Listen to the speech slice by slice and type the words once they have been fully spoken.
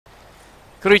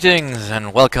Greetings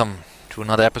and welcome to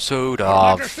another episode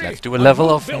of Let's Do a Level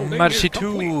of Majesty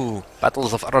 2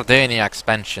 Battles of Ardania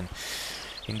expansion.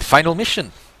 In the final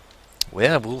mission,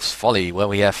 Werewolf's Folly, where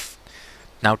we have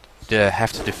now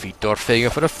have to defeat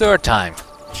Dorfega for the third time.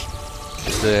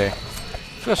 The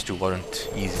first two weren't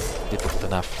easy, difficult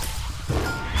enough.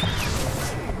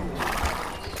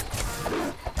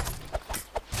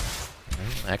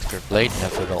 Expert blade,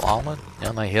 never armor.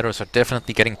 Yeah, my heroes are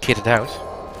definitely getting kitted out.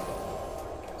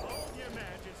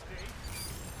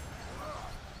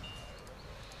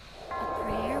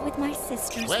 My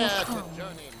sisters will come.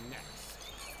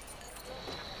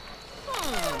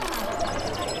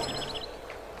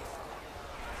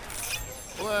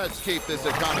 Let's keep this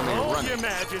economy running. Your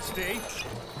Majesty.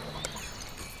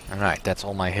 Alright, that's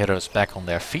all my heroes back on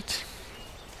their feet.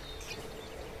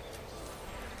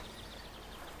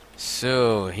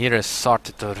 So, here is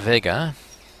Dorfega.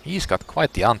 He's got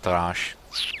quite the entourage.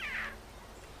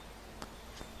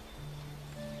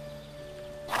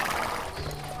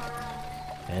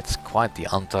 It's quite the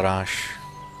entourage.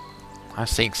 I'm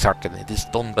saying Sarkin, it is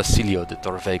Don Basilio de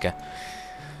Dorfega.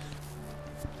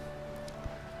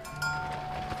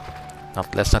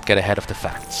 Let's not get ahead of the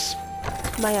facts.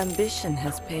 My ambition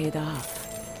has paid off.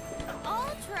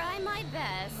 I'll try my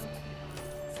best.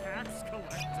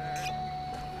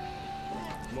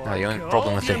 Now, the only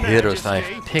problem with the heroes that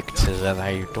I've picked is that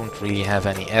I don't really have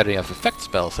any area of effect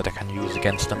spells that I can use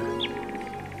against them.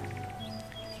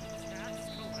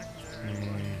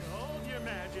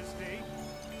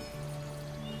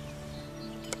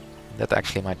 That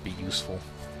actually might be useful.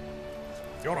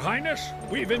 Your Highness,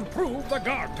 we've improved the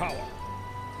guard tower.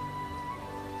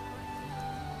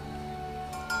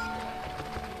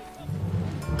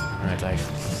 Alright, I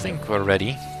think we're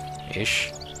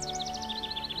ready-ish.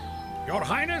 Your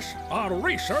Highness, our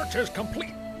research is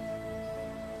complete.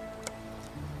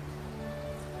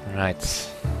 Right.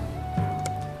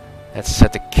 Let's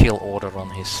set a kill order on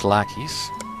his lackeys.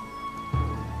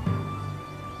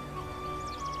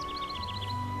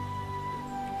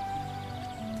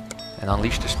 And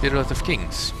unleash the spirit of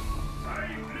kings.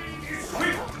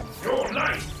 Your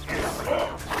life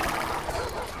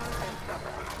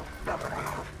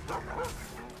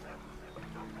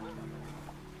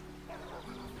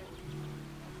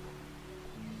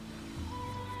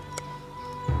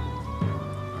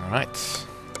Alright.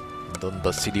 Don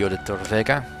Basilio de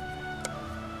Dorfega.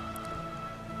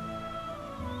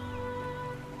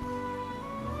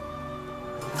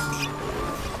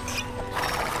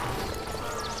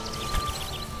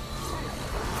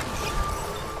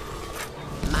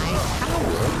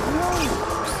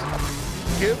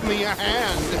 Give me a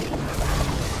hand.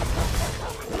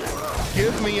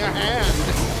 Give me a hand.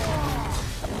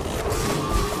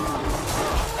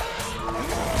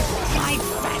 My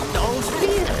Vandal's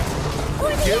here!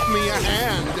 Give me a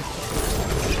hand.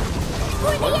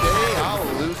 One day I'll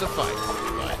lose a fight,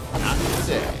 but not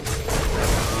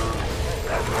today.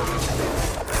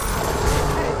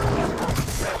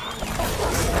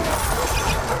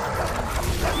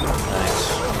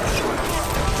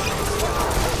 Nice.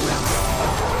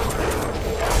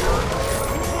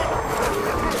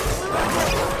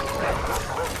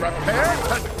 Prepare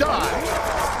to die.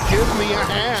 Give me a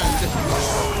hand.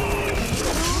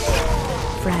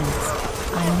 Friends,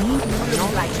 I need you.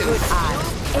 Not like good odds.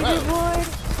 A reward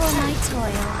for my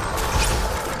toil.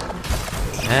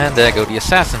 And there go the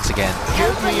assassins again.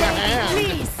 Give me a Lady, hand.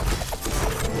 please.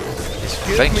 His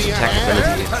Give ranged me a attack hand.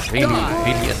 ability is really For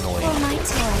annoying. my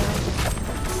toil.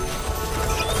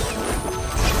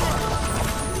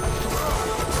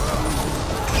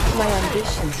 My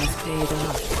ambition has paid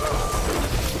off.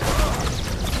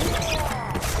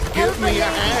 Give me a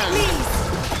hand. Please.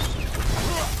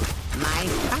 My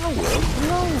power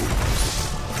grows.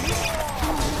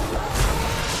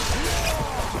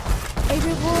 A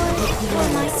reward for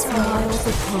my Smiles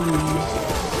toil. upon me.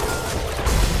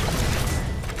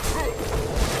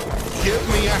 Give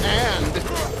me a hand.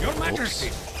 Your Majesty,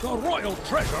 the royal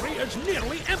treasury is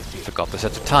nearly empty. Forgot to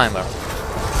set the timer.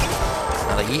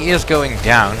 Now he is going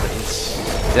down, but it's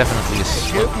definitely a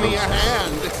slow Give me a process.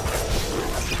 hand.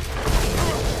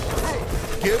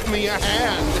 Give me a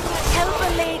hand. Help a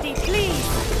lady, please.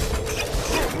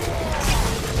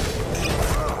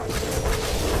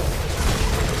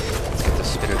 Let's get the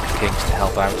spirit of kings to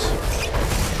help out.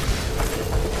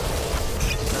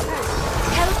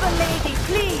 Help a lady,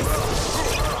 please.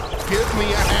 Give me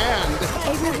a hand.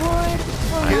 A reward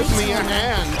for Give my me a toil.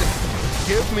 hand.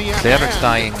 Give me a Cleric's hand.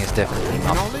 dying is definitely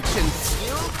not. Knowledge and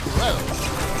skill grow.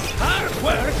 Hard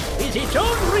work is its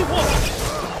own reward.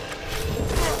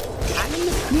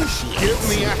 Give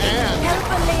me a hand. Help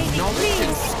a lady, Knowledge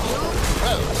and please. skill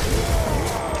grow.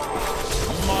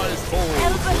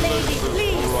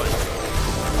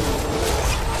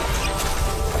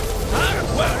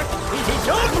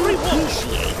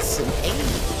 initiate some aid.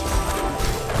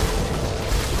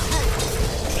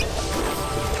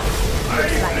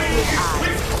 Looks like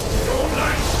good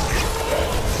eyes.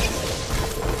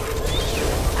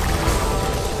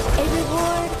 A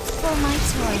reward for my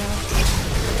toil.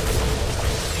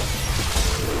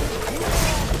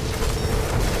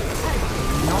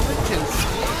 Knowledge and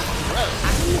skill grow.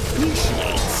 I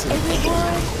appreciate A some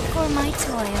reward for my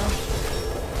toil.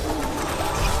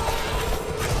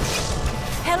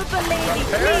 Help a lady,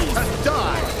 Prepare please. to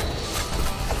die.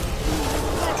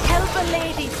 Help a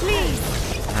lady, please.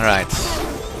 Alright.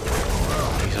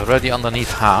 He's already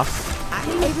underneath half. A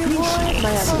reward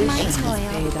My for my ambition has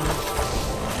toil. paid off.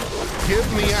 Give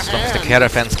me a As long as the hand.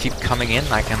 caravans keep coming in,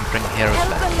 I can bring heroes Help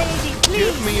back. a lady,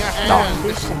 Give please. me a No. hand.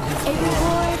 Ambition has A paid off.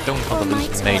 reward Don't for want to my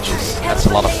lose toil. mages. Help That's a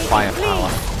lot of lady, firepower.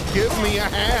 please. Give me a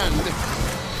hand.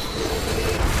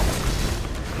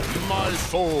 My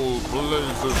soul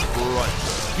blazes bright.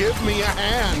 Give me a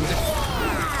hand.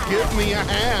 Give me a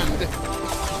hand.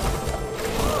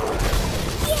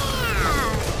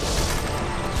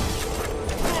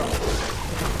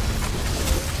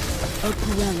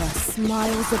 Aquila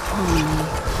smiles upon me.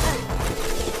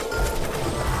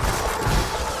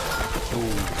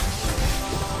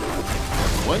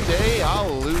 One day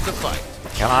I'll lose a fight.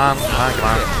 Come on, come on, come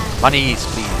on. Monies,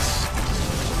 please.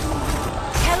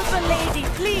 Help a lady,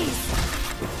 please.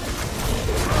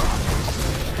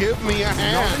 Give me a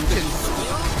hand.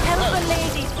 Help a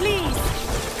lady, please.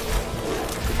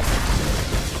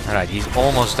 Alright, he's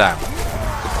almost down.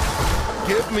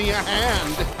 Give me a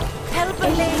hand. Help a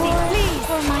lady, please.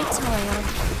 For my toil.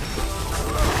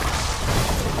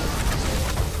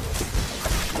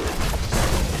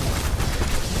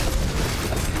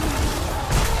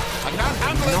 I can't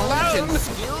handle it alone.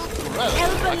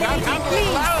 Help a lady,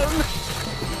 please.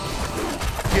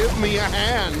 Give me a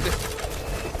hand.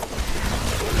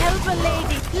 Help a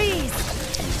lady, please.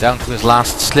 He's down to his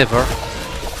last sliver.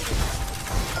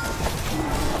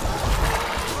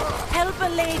 Help a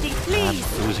lady, please.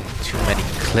 Losing too many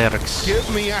clerics. Give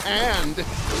me a hand.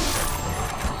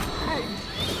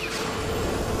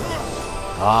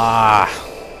 Ah,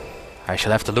 I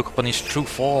shall have to look upon his true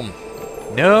form.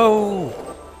 No!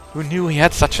 Who knew he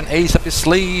had such an ace up his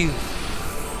sleeve?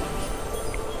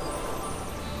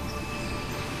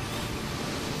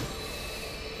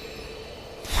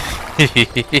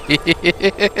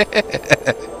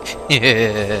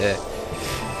 Yeah.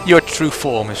 Your true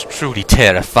form is truly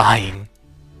terrifying.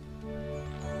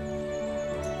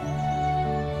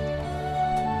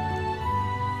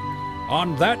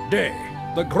 On that day,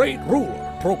 the great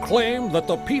ruler proclaimed that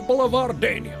the people of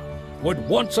Ardania would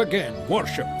once again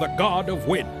worship the god of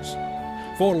winds,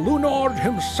 for Lunord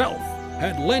himself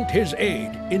had lent his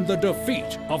aid in the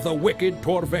defeat of the wicked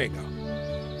Torvega.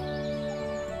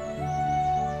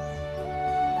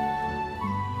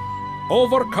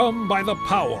 Overcome by the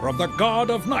power of the god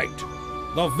of night,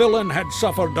 the villain had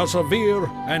suffered a severe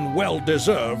and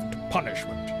well-deserved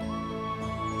punishment.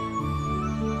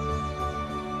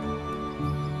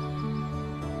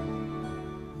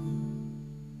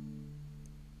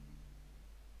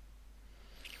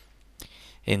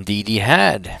 Indeed he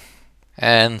had.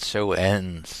 And so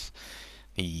ends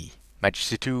the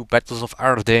Majesty 2 Battles of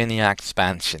Ardania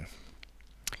expansion.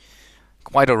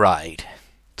 Quite a ride.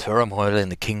 Turmoil in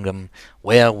the kingdom,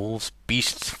 werewolves,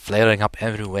 beasts flaring up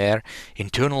everywhere,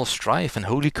 internal strife and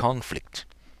holy conflict.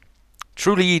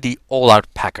 Truly the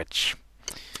all-out package.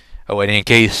 Oh, and in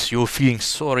case you're feeling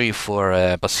sorry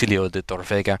for Basilio de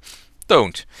Torvega,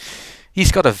 don't.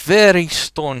 He's got a very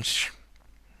staunch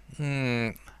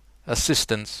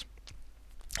assistance.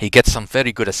 He gets some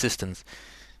very good assistance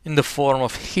in the form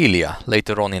of Helia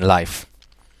later on in life,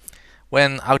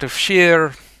 when out of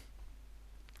sheer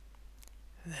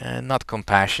not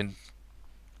compassion,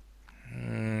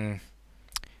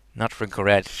 not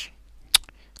regret,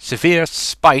 severe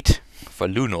spite for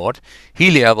Lunord,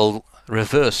 Helia will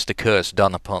reverse the curse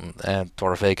done upon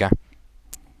Torvega,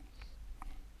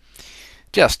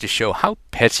 just to show how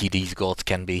petty these gods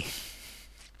can be.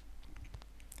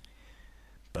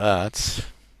 But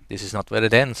this is not where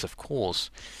it ends, of course,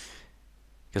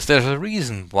 because there's a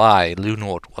reason why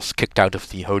Lunord was kicked out of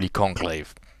the Holy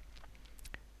Conclave.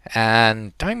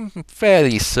 And I'm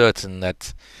fairly certain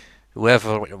that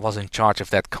whoever was in charge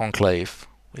of that conclave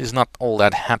is not all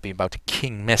that happy about the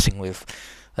king messing with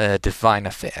divine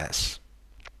affairs.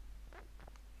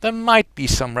 There might be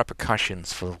some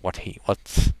repercussions for what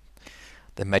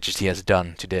the Majesty has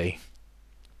done today.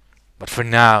 But for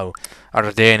now,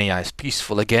 Ardania is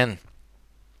peaceful again.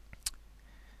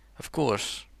 Of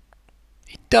course,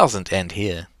 it doesn't end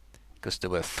here, because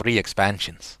there were 3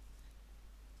 expansions.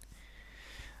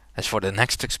 As for the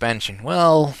next expansion,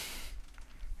 well,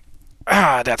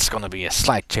 that's gonna be a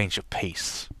slight change of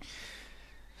pace.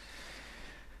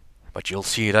 But you'll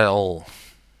see that all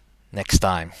next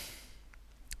time.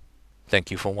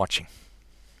 Thank you for watching.